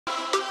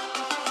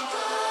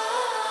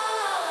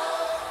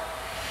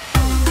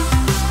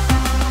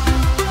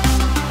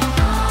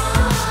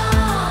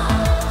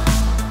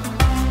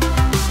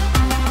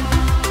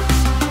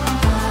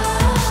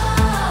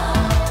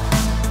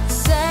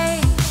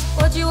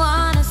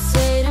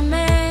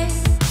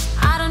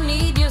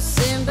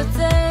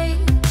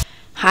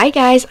Hi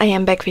guys, I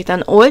am back with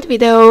an old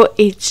video.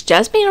 It's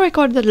just been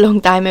recorded a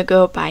long time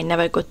ago, but I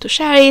never got to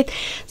share it.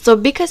 So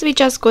because we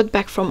just got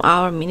back from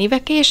our mini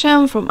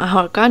vacation from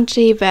our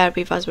country where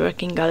we was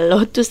working a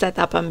lot to set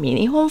up a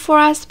mini home for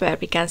us where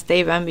we can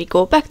stay when we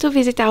go back to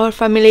visit our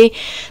family.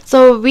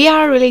 So we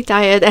are really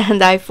tired,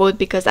 and I thought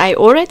because I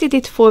already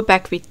did fall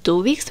back with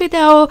 2 weeks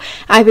video,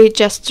 I will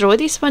just throw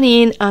this one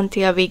in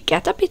until we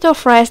get a bit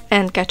of rest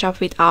and catch up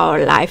with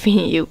our life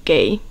in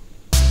UK.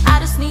 I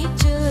just need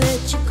to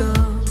let you go.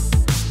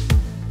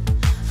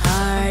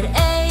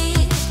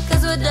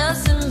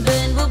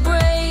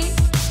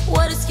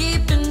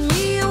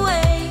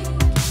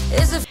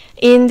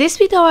 In this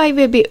video I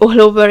will be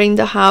all over in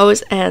the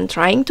house and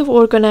trying to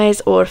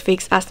organize or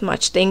fix as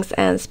much things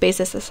and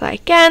spaces as I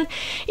can.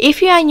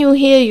 If you are new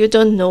here, you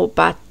don't know,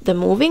 but the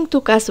moving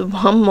took us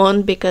 1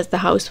 month because the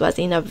house was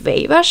in a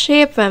way worse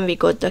shape when we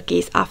got the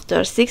keys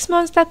after 6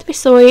 months that we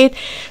saw it.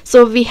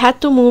 So we had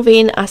to move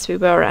in as we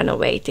were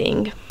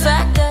renovating.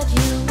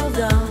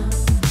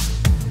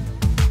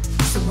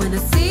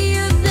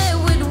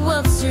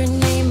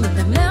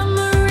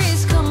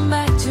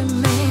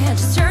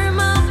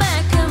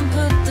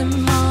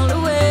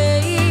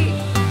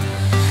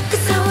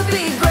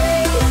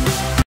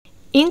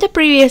 In the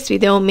previous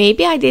video,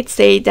 maybe I did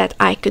say that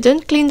I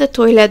couldn't clean the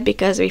toilet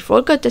because we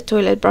forgot the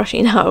toilet brush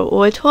in our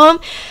old home,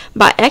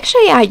 but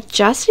actually I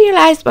just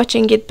realized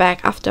watching it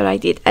back after I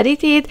did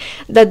edit it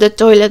that the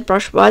toilet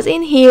brush was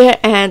in here,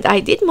 and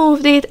I did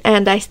move it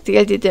and I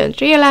still didn't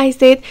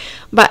realize it.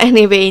 But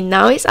anyway,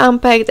 now it's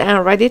unpacked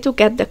and ready to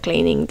get the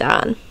cleaning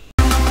done.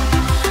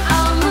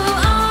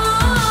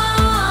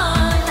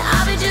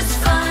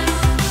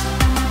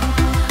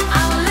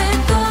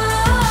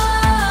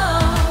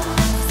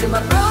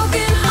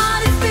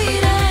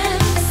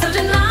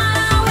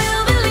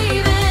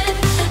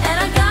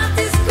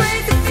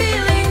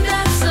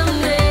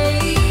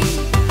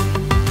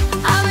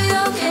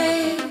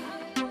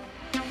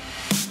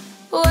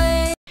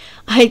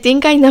 I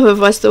think I never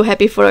was so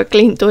happy for a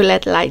clean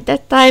toilet like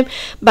that time,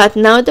 but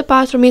now the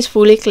bathroom is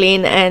fully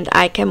clean and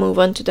I can move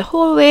on to the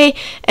hallway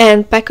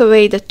and pack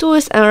away the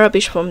tools and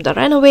rubbish from the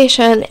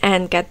renovation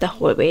and get the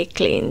hallway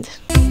cleaned.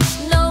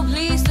 No,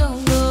 please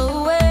don't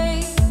go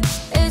away.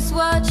 It's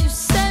what you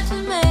said to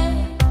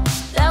me,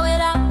 that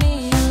without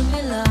me you'll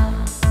be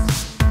lost.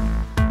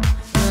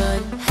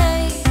 But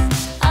hey,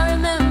 I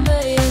remember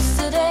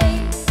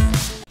yesterday.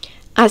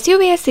 As you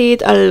will see,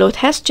 a lot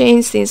has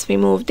changed since we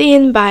moved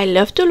in, but I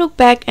love to look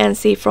back and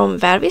see from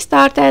where we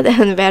started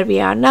and where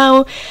we are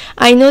now.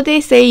 I know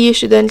they say you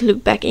shouldn't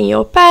look back in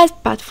your past,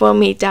 but for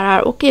me there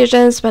are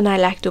occasions when I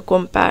like to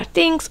compare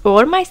things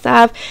or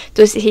myself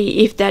to see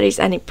if there is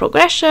any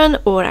progression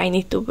or I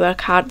need to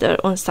work harder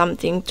on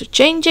something to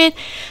change it.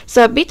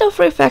 So a bit of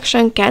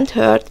reflection can't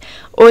hurt.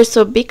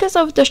 Also, because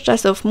of the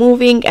stress of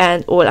moving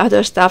and all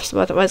other stuff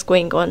what was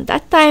going on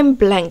that time,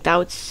 blanked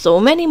out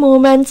so many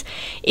moments.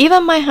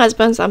 Even my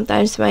husband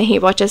sometimes when he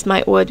watches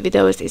my old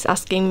videos is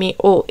asking me,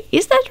 oh,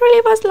 is that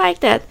really was like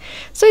that?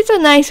 So it's a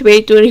nice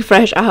way to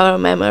refresh our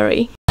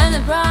memory. And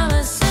the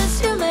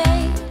promises you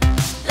made,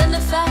 then the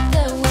fact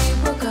that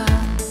we broke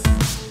up.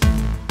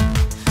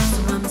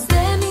 So I'm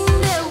standing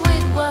there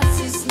with what's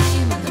his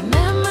name and the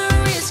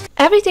memories.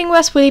 Everything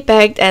was fully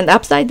packed and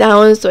upside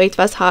down, so it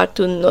was hard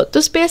to not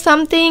to spill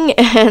something,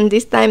 and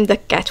this time the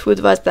cat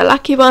food was the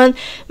lucky one.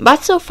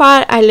 But so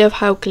far I love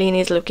how clean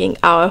is looking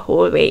our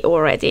hallway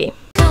already.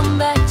 Come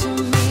back to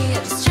me, I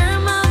just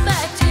turn my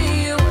back to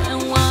you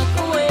and walk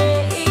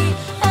away.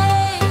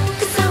 Hey,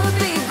 'cause that would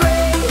be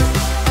great.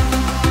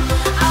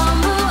 I'll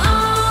move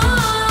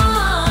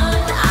on,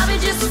 I'll be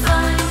just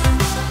fine.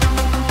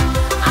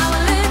 I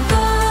will let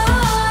go.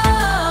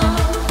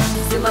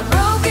 See my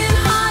broken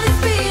heart is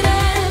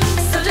beating,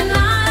 so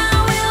tonight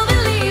I will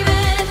believe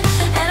it.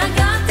 And I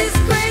got this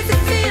crazy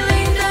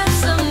feeling that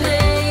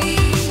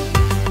someday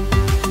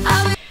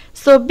I'll be.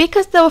 So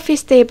because the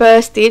office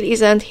table still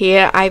isn't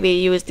here, I will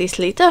use this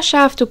little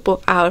shelf to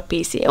put our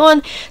PC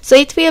on, so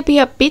it will be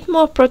a bit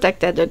more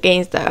protected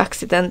against the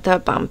accidental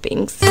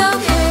bumpings.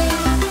 Okay.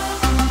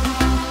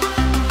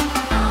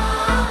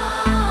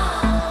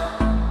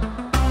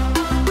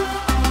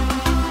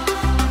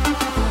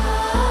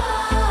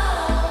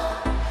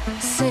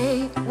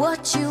 Say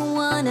what you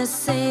wanna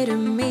say to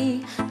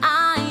me.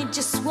 I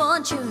just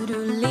want you to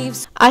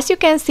leave. As you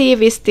can see,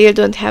 we still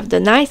don't have the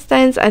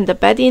nightstands and the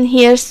bed in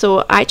here,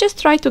 so I just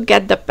try to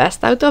get the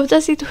best out of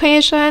the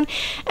situation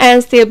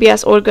and still be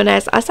as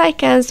organized as I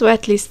can, so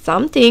at least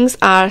some things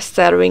are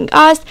serving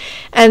us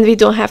and we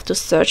don't have to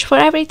search for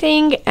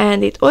everything,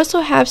 and it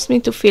also helps me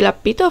to feel a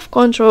bit of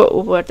control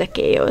over the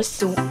chaos.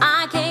 So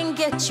I can't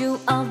get you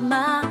off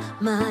my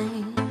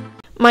mind.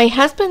 My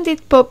husband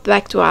did pop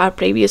back to our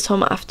previous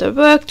home after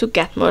work to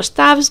get more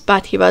stuffs,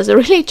 but he was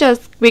really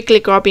just quickly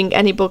grabbing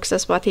any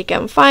boxes what he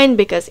can find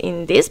because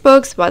in this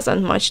box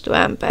wasn't much to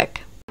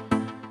unpack.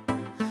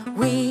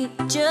 We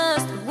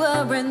just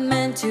weren't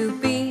meant to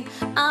be.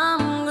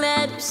 I'm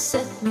glad you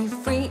set me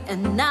free,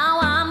 and now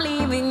I'm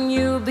leaving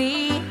you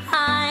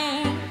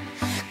behind.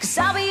 'Cause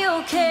I'll be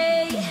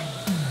okay,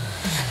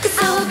 'cause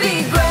I will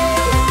be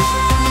great.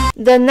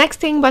 The next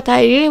thing what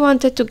I really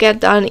wanted to get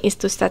done is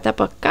to set up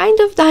a kind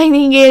of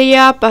dining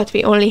area, but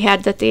we only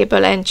had the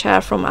table and chair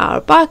from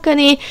our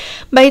balcony,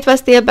 but it was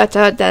still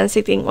better than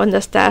sitting on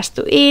the stairs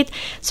to eat.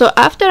 So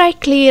after I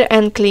clear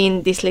and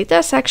clean this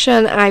little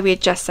section, I will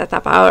just set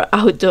up our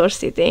outdoor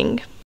seating.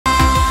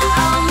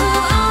 I'll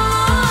move on.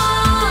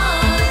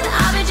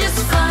 I'll be just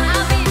fine.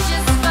 I'll be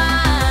just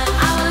fine.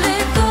 I will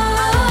let go.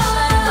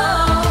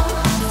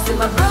 See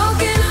my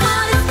broken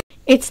heart is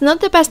It's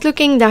not the best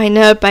looking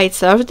diner, but it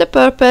serves the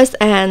purpose,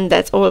 and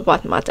that's all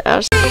what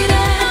matters. beating.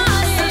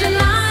 So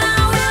tonight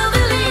I will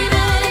believe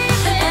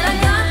it. And I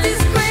got this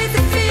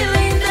crazy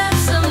feeling that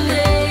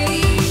someday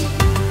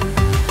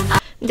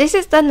This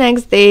is the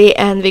next day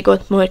and we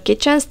got more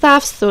kitchen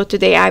stuff, so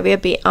today I will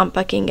be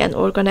unpacking and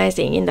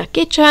organizing in the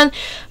kitchen.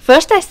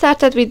 First I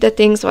started with the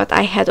things what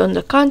I had on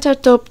the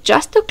countertop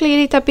just to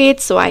clear it a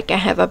bit so I can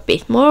have a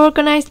bit more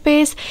organized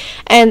space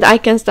and I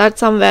can start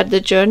somewhere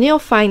the journey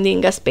of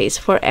finding a space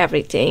for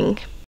everything.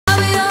 I'll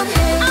be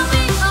okay. I'll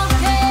be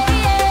okay.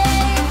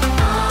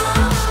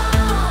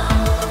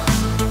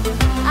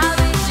 I'll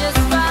be just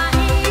fine.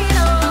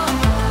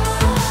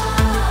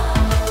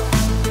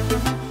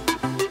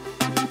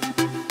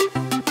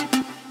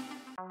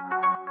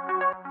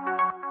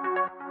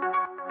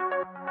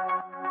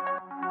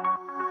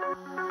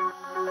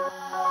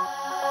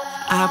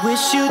 I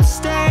wish you'd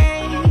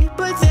stay,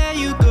 but there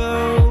you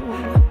go.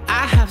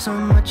 I have so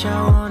much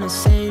I wanna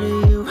say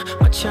to you,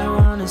 much I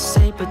wanna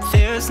say, but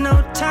there's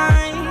no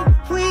time.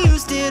 We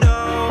used it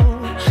all.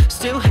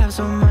 Still have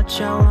so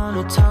much I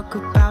wanna talk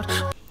about.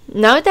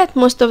 Now that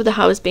most of the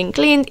house been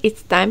cleaned,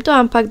 it's time to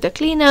unpack the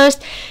cleaners.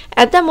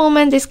 At the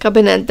moment this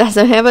cabinet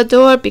doesn't have a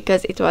door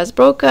because it was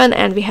broken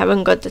and we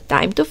haven't got the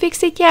time to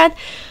fix it yet.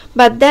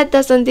 But that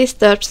doesn't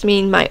disturb me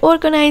in my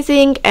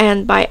organizing,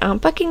 and by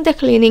unpacking the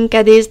cleaning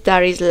caddies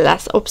there is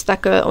less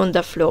obstacle on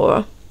the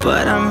floor.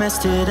 But I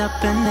messed it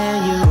up and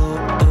there you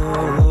go.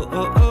 Oh,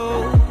 oh,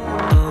 oh,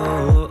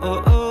 oh,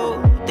 oh,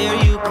 oh. There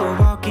you go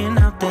walking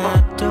out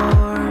that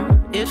door.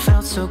 It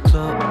felt so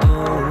close,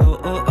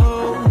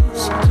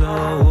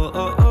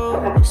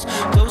 close,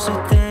 closer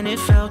than it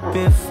felt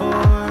before.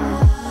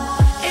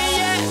 And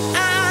yeah,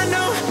 I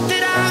know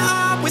that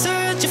I always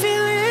hurt your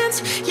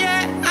feelings.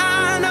 Yeah,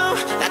 I know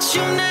that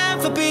you'll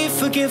never be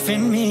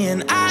forgiving me,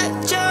 and I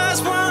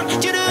just want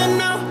you to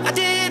know I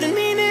didn't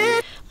mean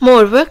it.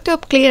 More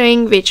worktop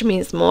clearing, which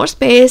means more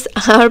space.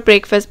 Our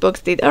breakfast box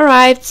did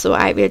arrive, so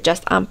I will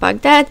just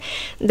unpack that.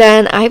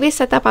 Then I will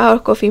set up our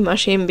coffee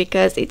machine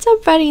because it's a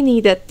very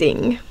needed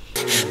thing.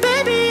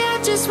 Baby, I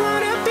just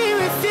wanna be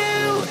with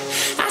you.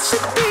 I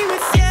should be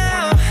with you.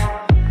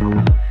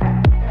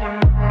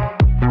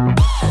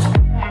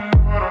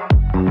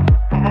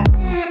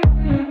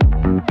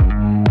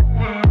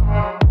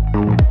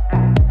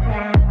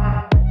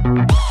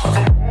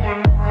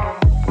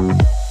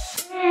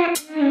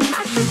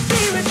 I should be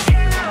with you.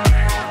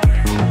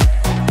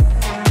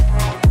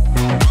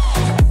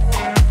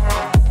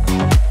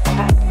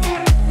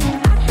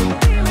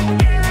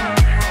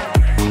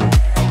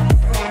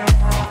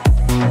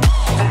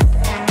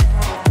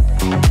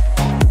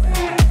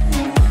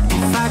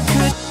 If I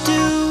could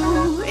do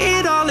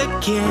it all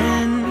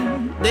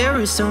again, there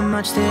is so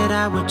much that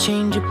I would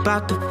change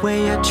about the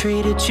way I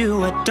treated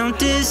you. I don't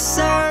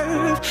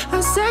deserve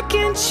a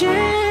second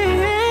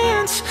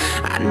chance.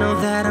 I know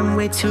that I'm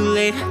way too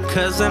late,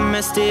 'cause I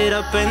messed it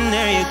up and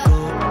there you go.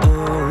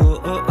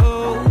 Oh, oh,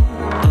 oh,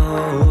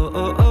 oh,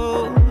 oh,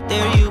 oh.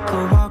 There you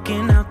go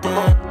walking out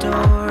that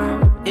door.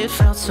 It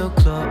felt so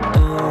close,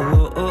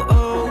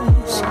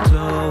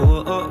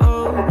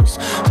 close,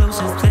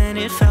 closer than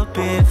it felt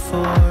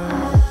before.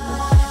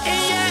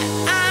 And yeah,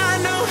 I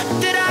know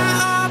that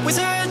I always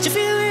hurt your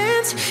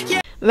feelings.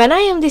 Yeah. When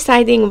I am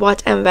deciding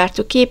what and where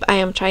to keep, I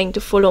am trying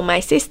to follow my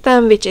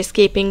system, which is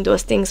keeping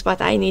those things what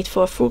I need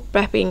for food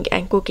prepping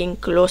and cooking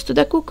close to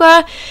the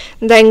cooker,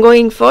 then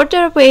going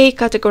further away,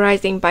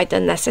 categorizing by the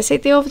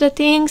necessity of the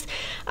things.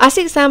 As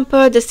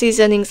example, the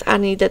seasonings are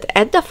needed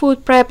at the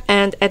food prep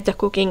and at the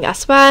cooking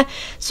as well,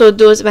 so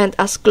those went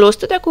as close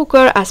to the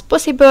cooker as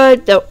possible.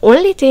 The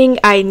only thing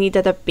I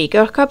needed a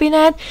bigger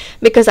cabinet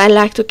because I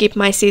like to keep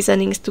my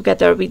seasonings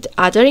together with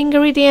other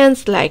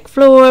ingredients like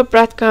flour,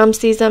 breadcrumbs,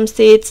 sesame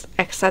seeds,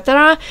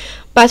 etc.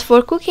 But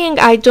for cooking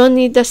I don't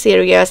need the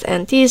cereals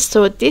and teas,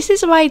 so this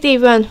is why they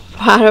went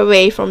far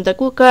away from the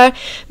cooker,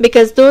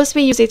 because those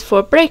we use it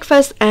for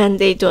breakfast and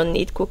they don't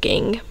need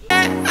cooking.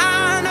 I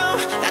know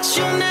that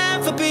you'll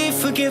never be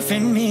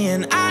forgiving me,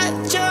 and I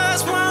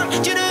just want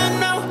you to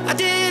know I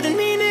didn't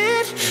mean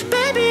it.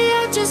 Baby,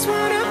 I just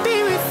wanna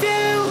be with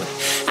you.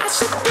 I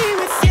should be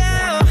with you.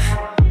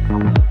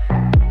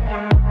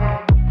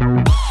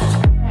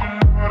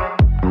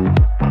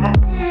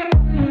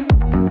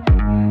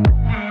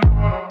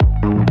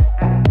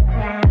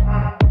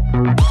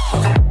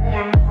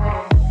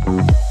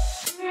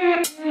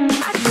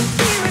 I should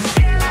be with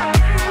you.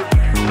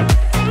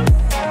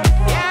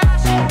 Yeah, I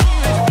should be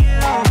with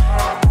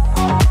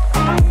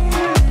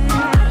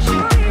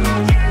you.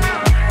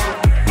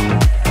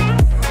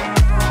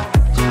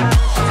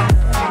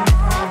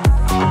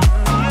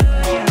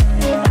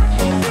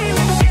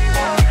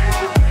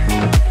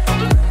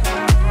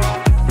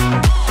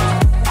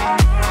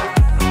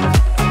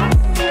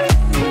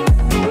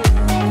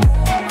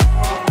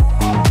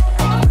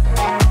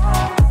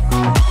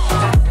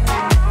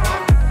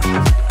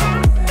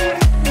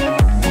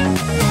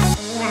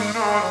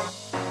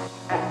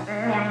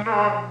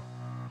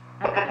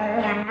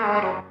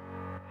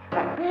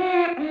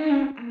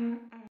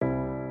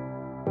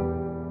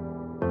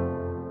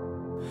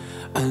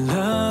 Our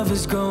love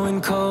is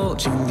growing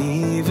cold. You're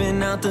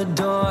leaving out the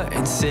door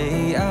and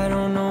say I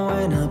don't know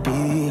when I'll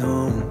be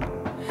home.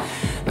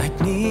 Like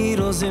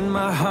needles in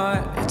my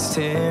heart, it's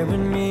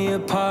tearing me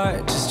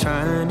apart. Just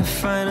trying to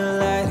find a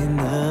light in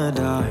the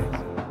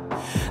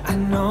dark. I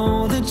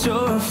know that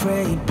you're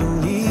afraid,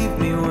 believe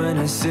me when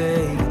I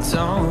say it's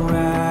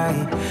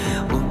alright,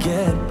 we'll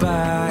get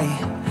by.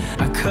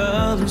 Our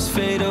colors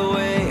fade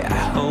away, I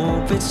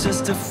hope it's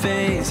just a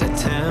phase. I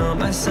tell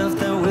myself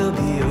that we'll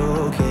be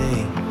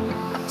okay.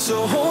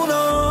 So hold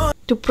on.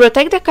 To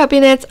protect the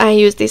cabinets, I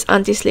use this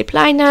anti-slip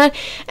liner,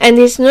 and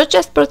this not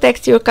just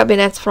protects your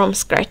cabinets from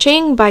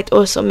scratching, but it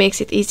also makes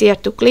it easier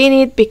to clean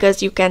it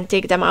because you can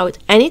take them out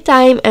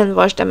anytime and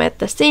wash them at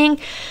the sink.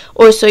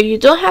 Also, you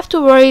don't have to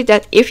worry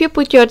that if you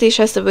put your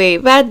dishes away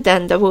wet,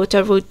 then the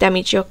water would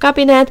damage your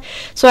cabinet.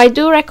 So I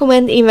do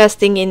recommend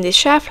investing in these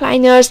shelf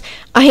liners.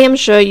 I am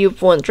sure you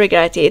won't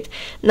regret it.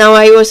 Now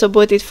I also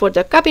bought it for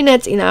the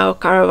cabinets in our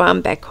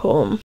caravan back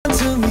home.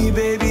 To me,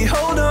 baby,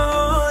 hold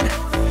on.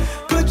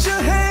 Put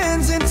your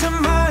hands into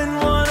mine,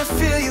 wanna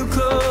feel you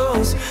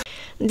close.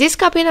 This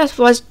cabinet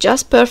was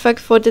just perfect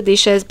for the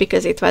dishes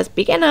because it was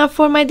big enough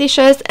for my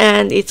dishes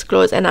and it's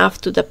close enough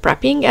to the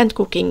prepping and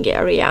cooking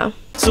area.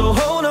 So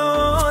hold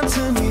on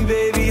to me,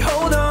 baby,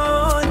 hold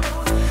on.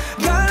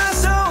 Got our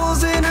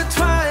souls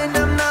intertwined,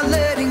 I'm not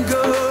letting go.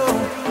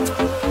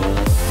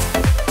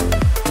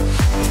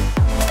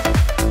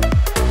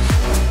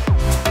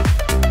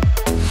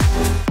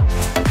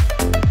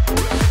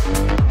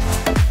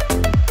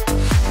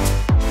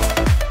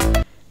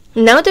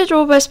 Now the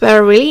drawers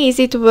were really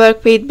easy to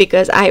work with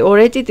because I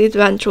already did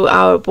one through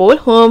our old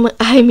home,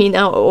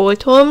 our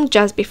old home,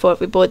 just before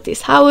we bought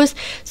this house.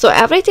 So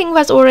everything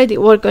was already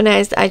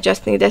organized, I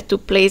just needed to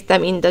place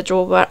them in the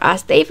drawer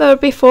as they were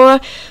before.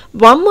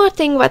 One more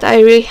thing what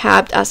I really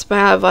helped as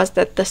well was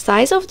that the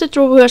size of the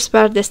drawers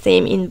were the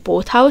same in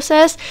both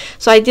houses,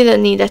 so I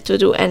didn't need to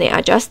do any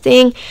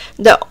adjusting.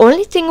 The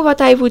only thing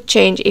what I would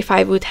change if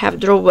I would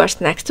have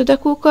drawers next to the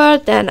cooker,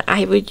 then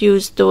I would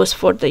use those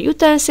for the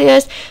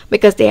utensils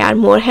because they are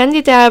more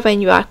handy there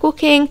when you are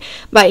cooking.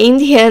 But in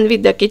the end,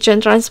 with the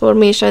kitchen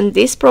transformation,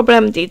 this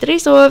problem did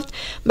resolve.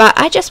 But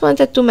I just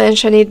wanted to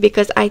mention it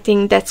because I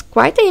think that's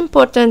quite an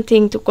important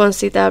thing to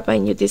consider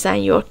when you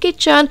design your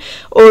kitchen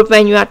or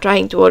when you are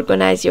trying to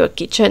organize your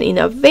kitchen in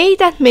a way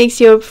that makes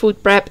your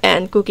food prep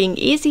and cooking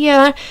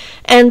easier.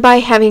 And by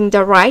having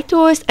the right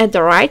tools at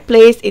the right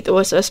place, it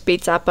also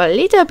speeds up a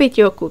little bit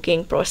your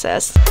cooking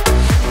process.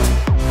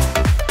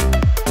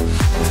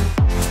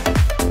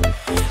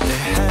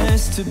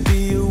 To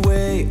be a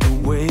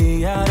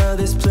way out of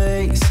this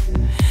place.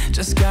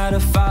 Just gotta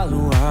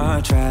follow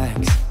our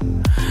tracks.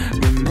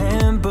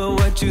 Remember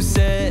what you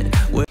said.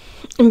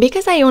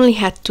 Because I only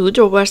had 2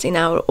 drawers in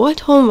our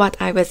old home, what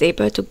I was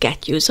able to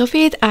get use of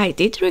it, I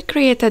did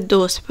recreate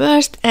those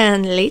first,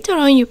 and later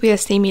on you will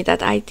see me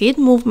that I did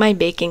move my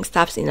baking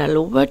stuffs in a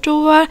lower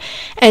drawer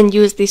and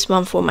use this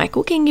one for my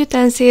cooking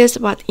utensils,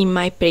 what in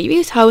my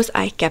previous house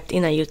I kept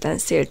in a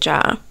utensil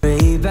jar.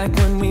 Way back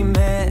when we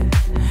met,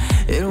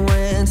 it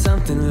went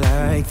something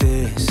like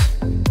this.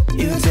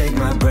 You take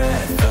my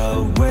breath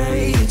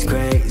away. It's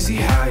crazy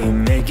how you're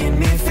making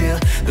me feel.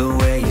 The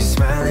way you're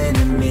smiling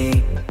at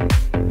me,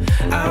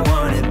 I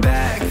want it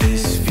back.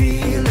 This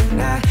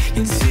feeling, I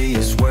can see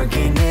us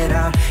working it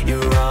out.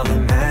 You're all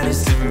that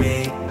matters to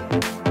me.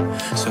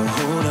 So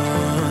hold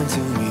on to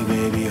me,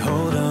 baby,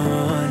 hold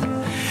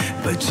on.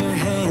 Put your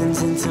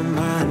hands into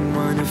mine,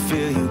 wanna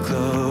feel you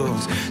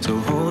close. So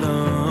hold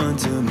on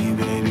to me,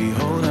 baby,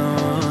 hold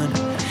on.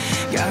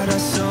 Got our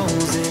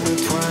souls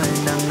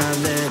intertwined, I'm not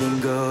letting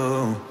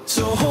go.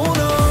 So hold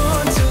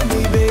on to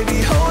me,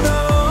 baby, hold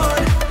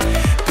on.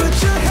 Put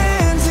your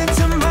hands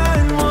into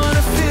mine,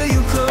 wanna feel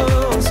you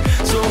close.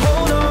 So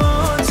hold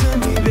on to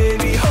me,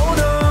 baby, hold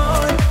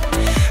on.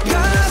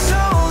 Got our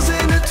souls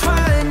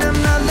intertwined,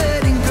 I'm not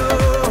letting go.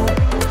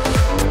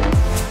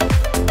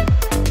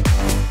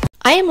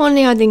 I am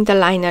only adding the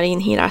liner in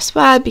here as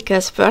well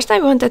because first I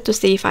wanted to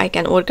see if I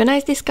can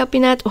organize this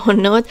cabinet or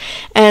not,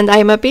 and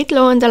I'm a bit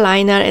low on the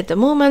liner at the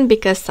moment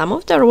because some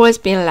of the rolls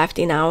been left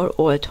in our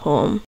old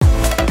home.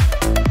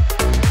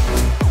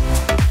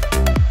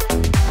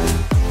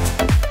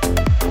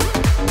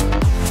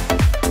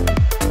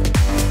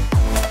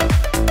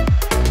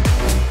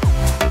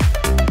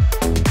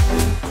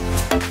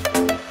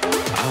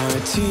 Our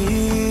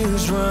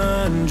tears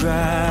run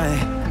dry,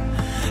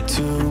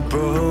 2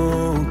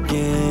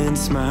 broken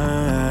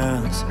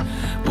smiles.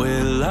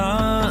 We're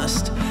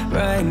lost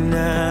right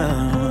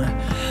now.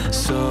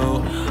 So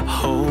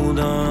hold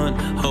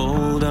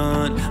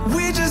on,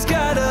 we just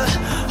gotta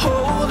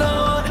hold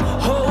on.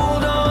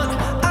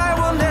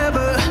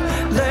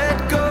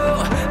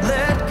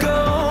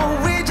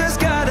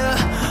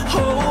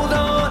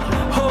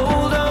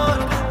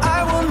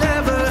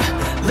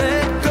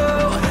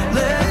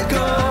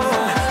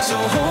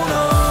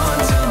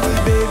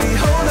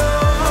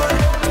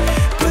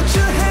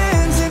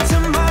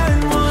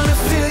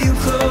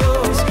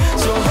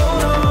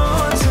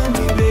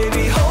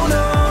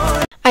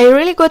 I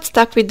really got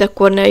stuck with the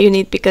corner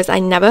unit because I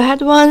never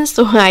had one,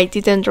 so I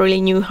didn't really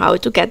knew how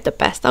to get the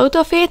best out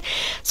of it.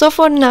 So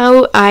for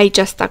now I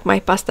just stuck my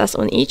pastas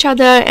on each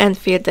other and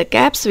filled the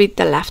gaps with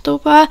the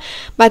leftover.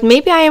 But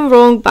maybe I am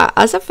wrong, but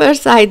as a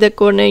first sight the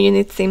corner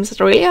unit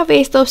seems really a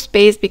waste of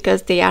space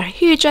because they are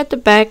huge at the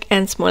back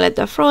and small at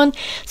the front.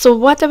 So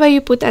whatever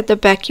you put at the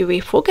back you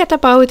will forget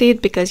about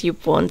it because you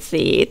won't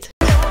see it.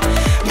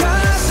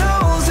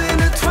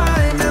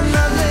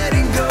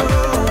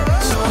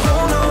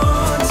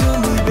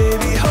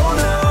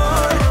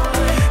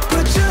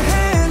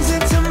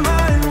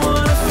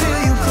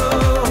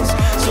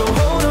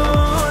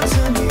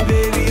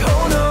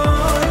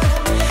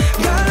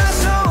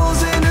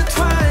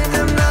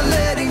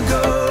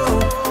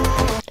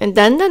 And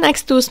then the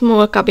next two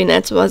small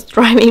cabinets was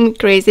driving me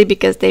crazy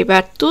because they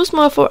were too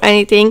small for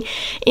anything.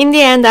 In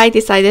the end I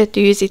decided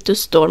to use it to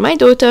store my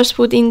daughter's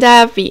food in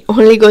there. We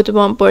only got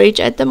one porridge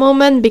at the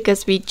moment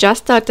because we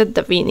just started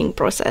the weaning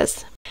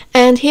process.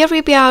 And here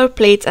will be our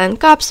plates and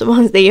cups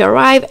once they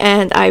arrive,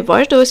 and I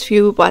wash those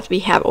few what we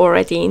have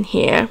already in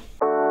here.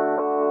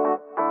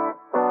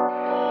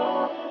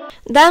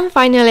 Then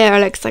finally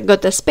Alexa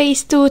got the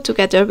space too,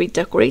 together with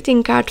the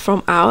greeting card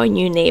from our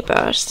new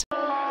neighbors.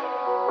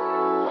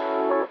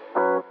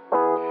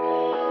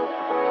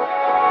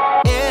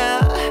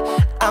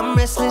 I'm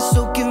restless,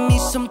 so give me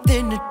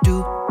something to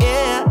do.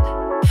 Yeah,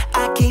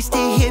 I can't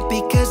stay here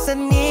because I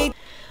need.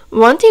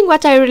 One thing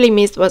what I really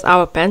missed was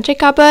our pantry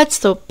cupboard,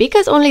 so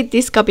because only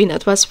this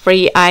cabinet was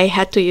free, I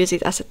had to use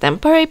it as a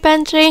temporary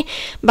pantry,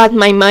 but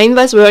my mind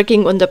was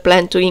working on the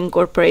plan to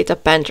incorporate a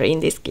pantry in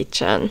this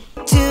kitchen.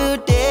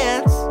 To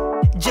dance,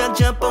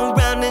 jump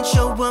around and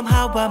show them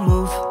how I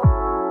move.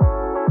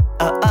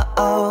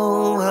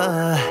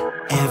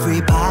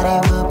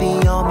 Everybody will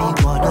be on me,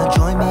 wanna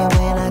join me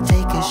when I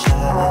take a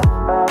shot.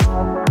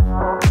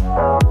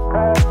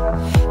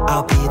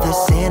 I'll be the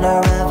center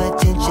of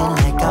attention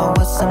like I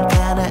was some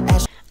kind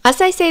of As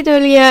I said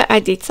earlier, I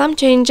did some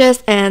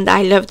changes and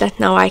I love that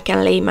now I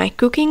can lay my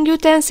cooking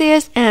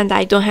utensils and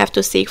I don't have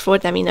to seek for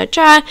them in a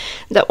jar.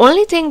 The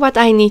only thing what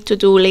I need to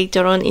do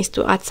later on is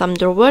to add some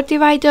drawer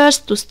dividers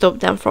to stop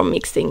them from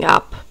mixing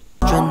up.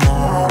 Cause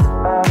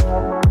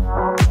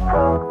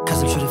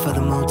I'm shooting for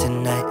the moon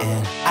tonight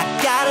and I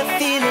got a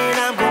feeling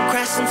I'm gonna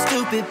crash some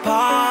stupid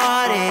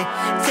party.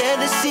 Tear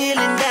the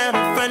ceiling down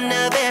in front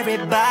of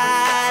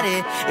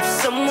everybody. If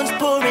someone's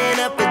pouring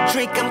up a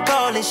drink, I'm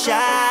calling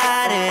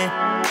shawty.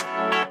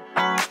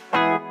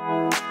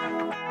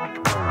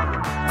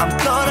 I'm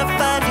gonna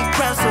find a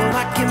crowd so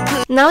I can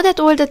put. Now that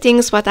all the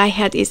things what I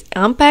had is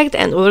unpacked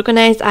and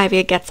organized, I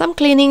will get some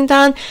cleaning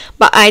done,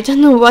 but I don't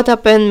know what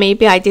happened.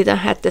 Maybe I didn't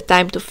have the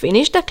time to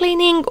finish the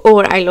cleaning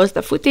or I lost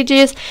the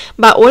footages,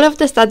 but all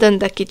of a sudden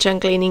the kitchen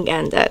cleaning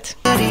ended.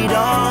 Put it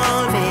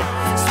on me,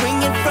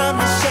 swinging from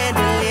the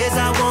chandeliers,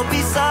 I won't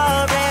be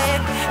sorry.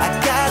 I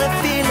got a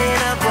feeling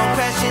I'm gonna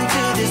crash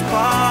into this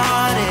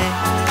party.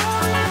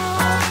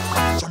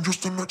 I'm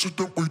just an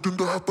accident waiting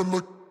to happen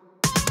like.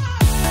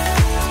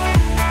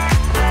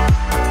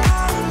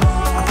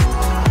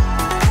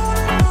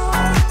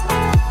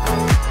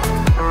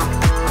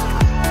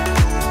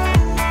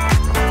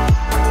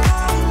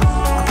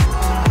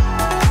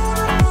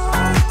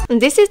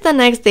 This is the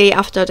next day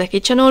after the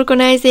kitchen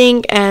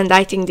organizing, and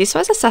I think this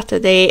was a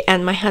Saturday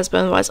and my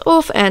husband was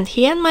off and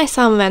he and my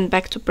son went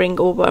back to bring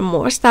over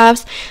more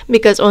stuffs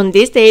because on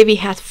this day we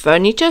had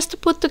furniture to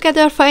put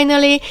together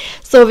finally,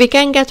 so we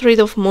can get rid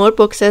of more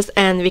boxes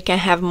and we can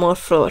have more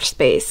floor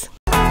space.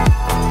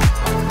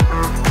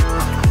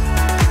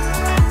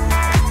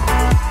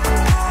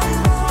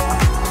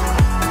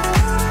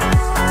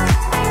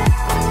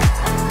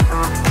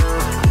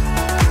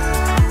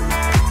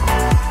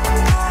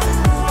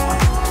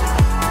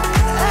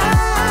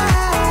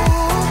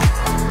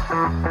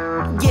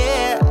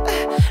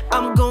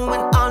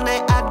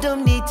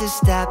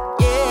 Stop,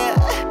 yeah,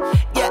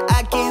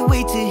 I can't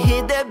wait to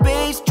hear that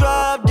bass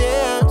drop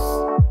dance.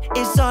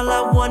 It's all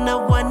I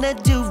wanna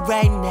do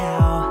right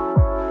now.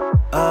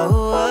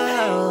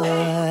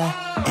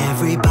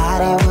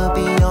 Everybody will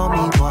be on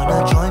me,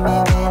 wanna join me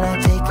when I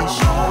take a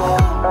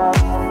shot.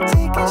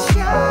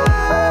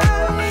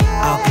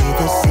 I'll be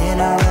the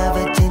center of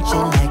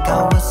attention like I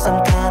was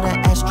some kind of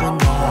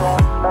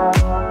astronaut.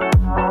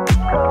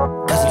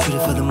 Cause I'm shooting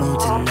for the moon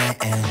tonight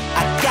and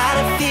I got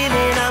a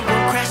feeling I'm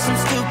gonna crash some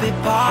stupid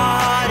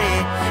party.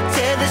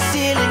 Tear the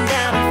ceiling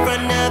down in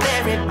front of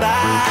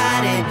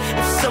everybody.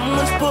 If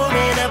someone's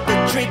pouring up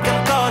a drink,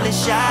 I'm calling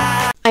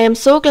shot. I am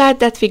so glad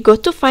that we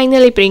got to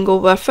finally bring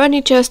over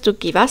furniture to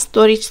give us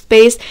storage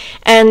space,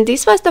 and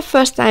this was the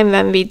first time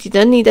when we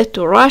didn't need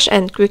to rush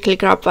and quickly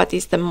grab what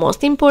is the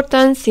most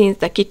important, since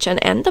the kitchen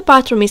and the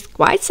bathroom is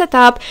quite set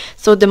up,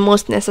 so the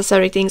most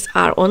necessary things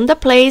are on the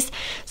place.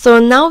 So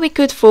now we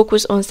could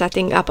focus on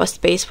setting up a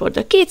space for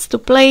the kids to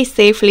play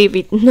safely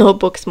with no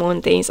box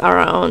mountains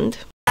around.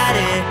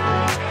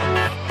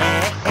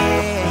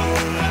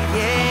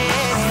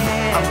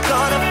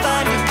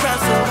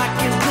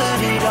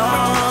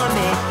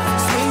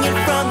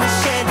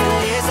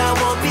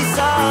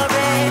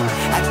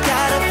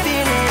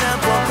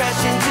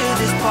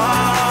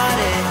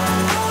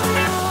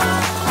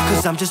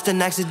 'cause I'm just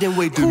an accident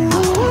waiting.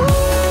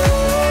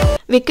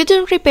 We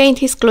couldn't repaint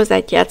his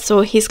closet yet,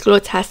 so his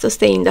clothes has to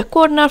stay in the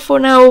corner for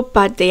now,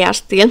 but they are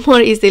still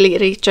more easily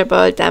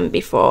reachable than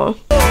before.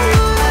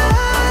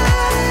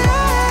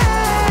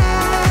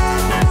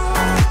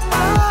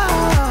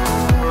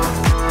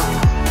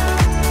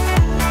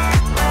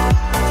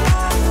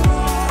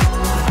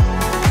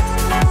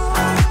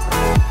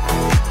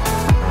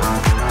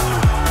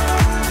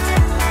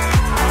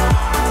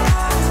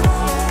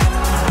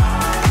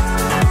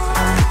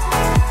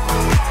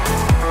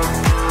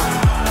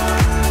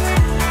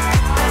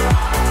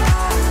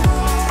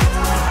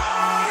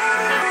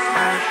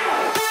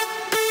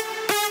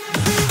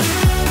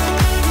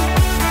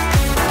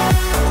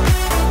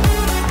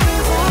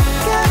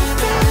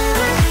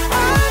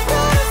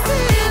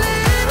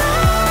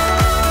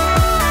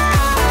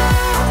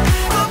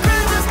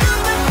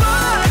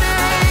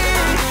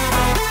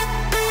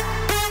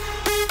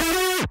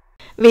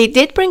 We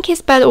did bring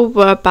his bed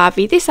over, but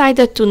we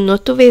decided to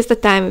not to waste the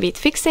time with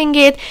fixing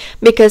it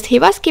because he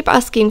was keep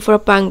asking for a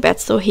bunk bed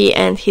so he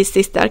and his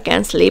sister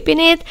can sleep in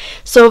it.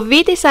 So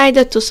we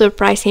decided to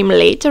surprise him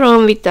later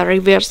on with the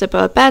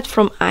reversible bed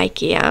from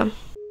IKEA.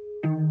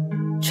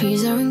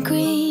 Trees aren't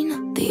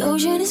green, the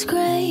ocean is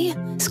grey,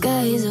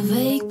 sky is a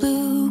vague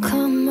blue,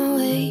 come my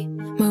way.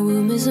 My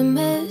room is a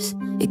mess,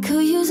 it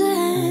could use a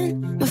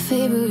hand. My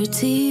favorite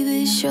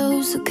TV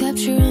shows to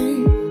capture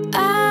in.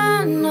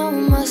 I know I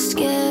must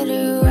get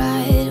it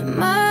right,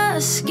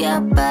 must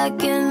get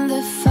back in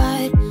the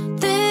fight.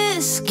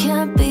 This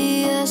can't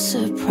be a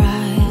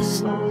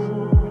surprise,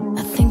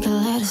 I think I'll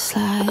let it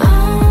slide.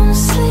 I'm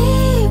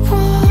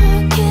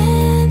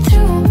sleepwalking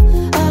through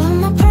all of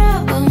my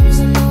problems,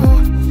 I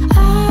know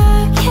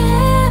I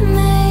can't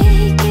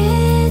make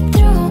it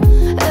through.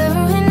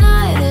 Every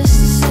night it's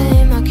the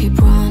same, I keep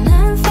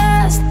running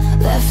fast,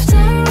 left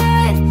and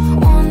right,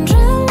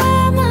 wondering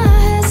where my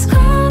head's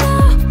gone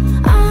now.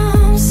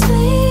 I'm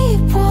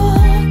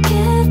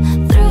sleepwalking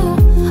through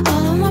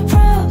all of my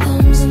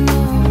problems, I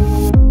know.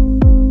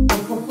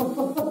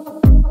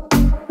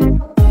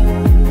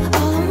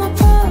 All of my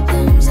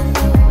problems, I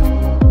know.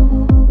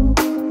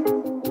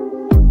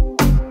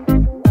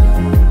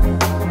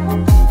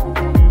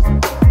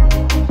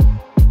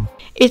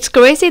 It's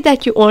crazy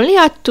that you only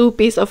had 2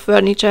 pieces of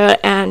furniture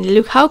and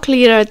look how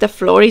clearer the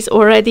floor is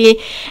already,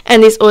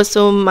 and it's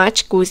also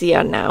much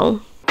cozier now.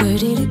 Where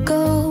did it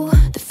go?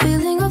 The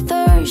feeling of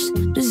thirst,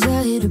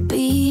 desire to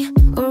be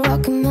a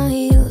rock in my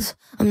heels.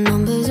 I'm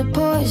numb as a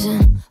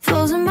poison,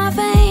 flows in my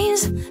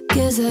veins.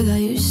 Guess I got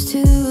used to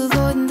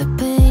avoiding the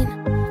pain.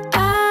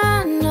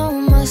 I know I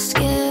must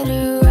get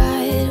it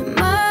right,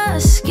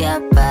 must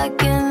get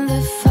back in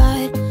the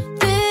fight.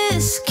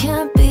 This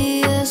can't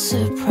be a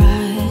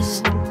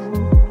surprise,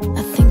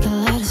 I think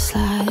I'll let it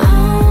slide.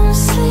 I'm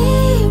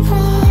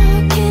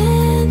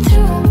sleepwalking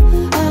through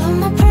all of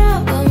my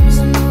problems,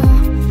 I know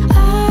I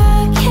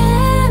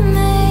can't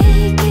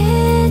make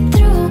it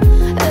through.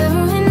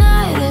 Every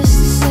night it's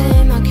the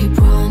same, I keep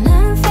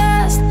running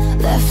fast,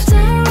 left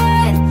and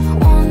right,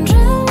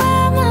 wondering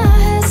where my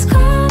head's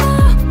gone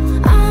now.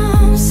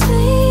 I'm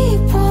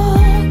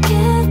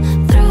sleepwalking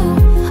through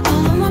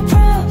all of my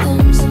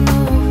problems, I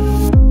know.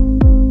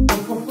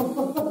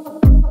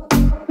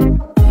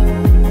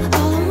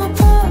 All of my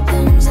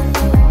problems, I know.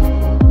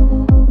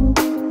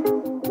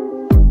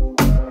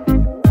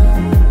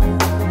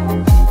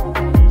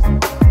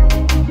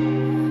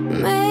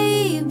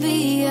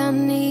 Maybe I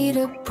need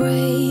a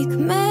break,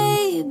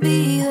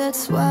 maybe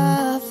that's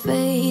why I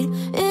fade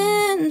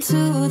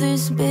into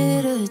this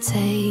bitter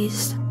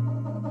taste.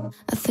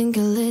 I think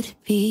I'll let it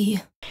be.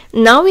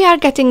 Now we are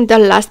getting the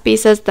last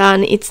pieces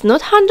done. It's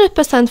not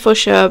 100% for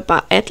sure,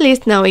 but at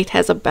least now it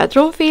has a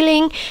bedroom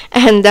feeling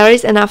and there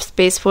is enough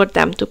space for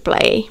them to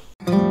play.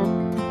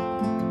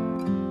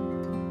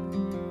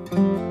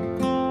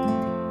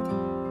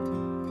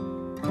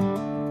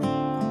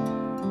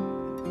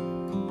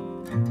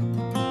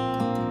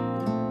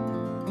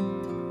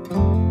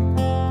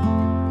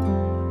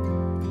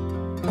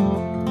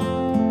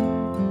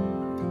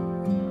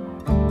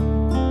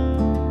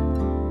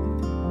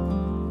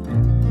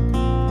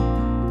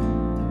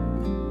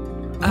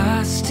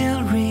 I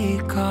still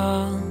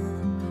recall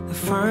the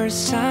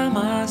first time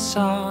I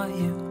saw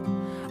you.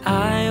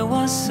 I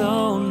was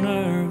so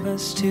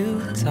nervous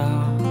to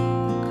talk.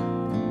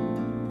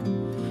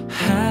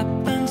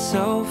 Happened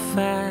so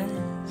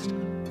fast,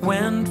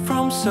 went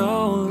from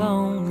so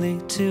lonely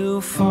to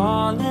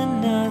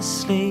falling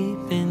asleep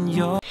in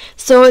your.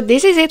 So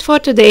this is it for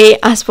today.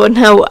 As for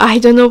now, I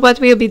don't know what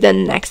will be the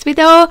next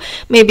video.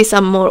 Maybe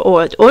some more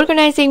old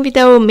organizing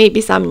video, maybe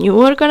some new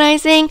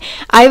organizing.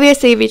 I will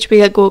see which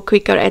will go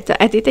quicker at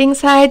the editing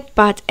side.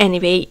 But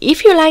anyway,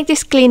 if you like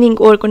this cleaning,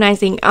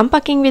 organizing,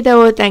 unpacking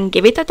video, then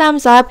give it a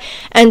thumbs up.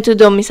 And to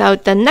don't miss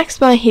out the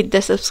next one, hit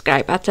the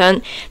subscribe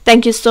button.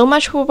 Thank you so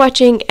much for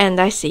watching and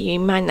I see you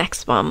in my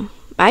next one.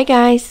 Bye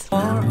guys! I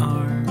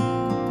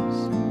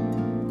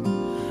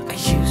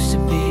used to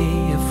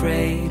be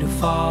afraid to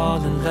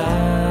fall in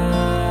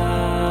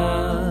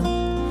love.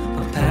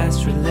 My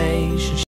past relationship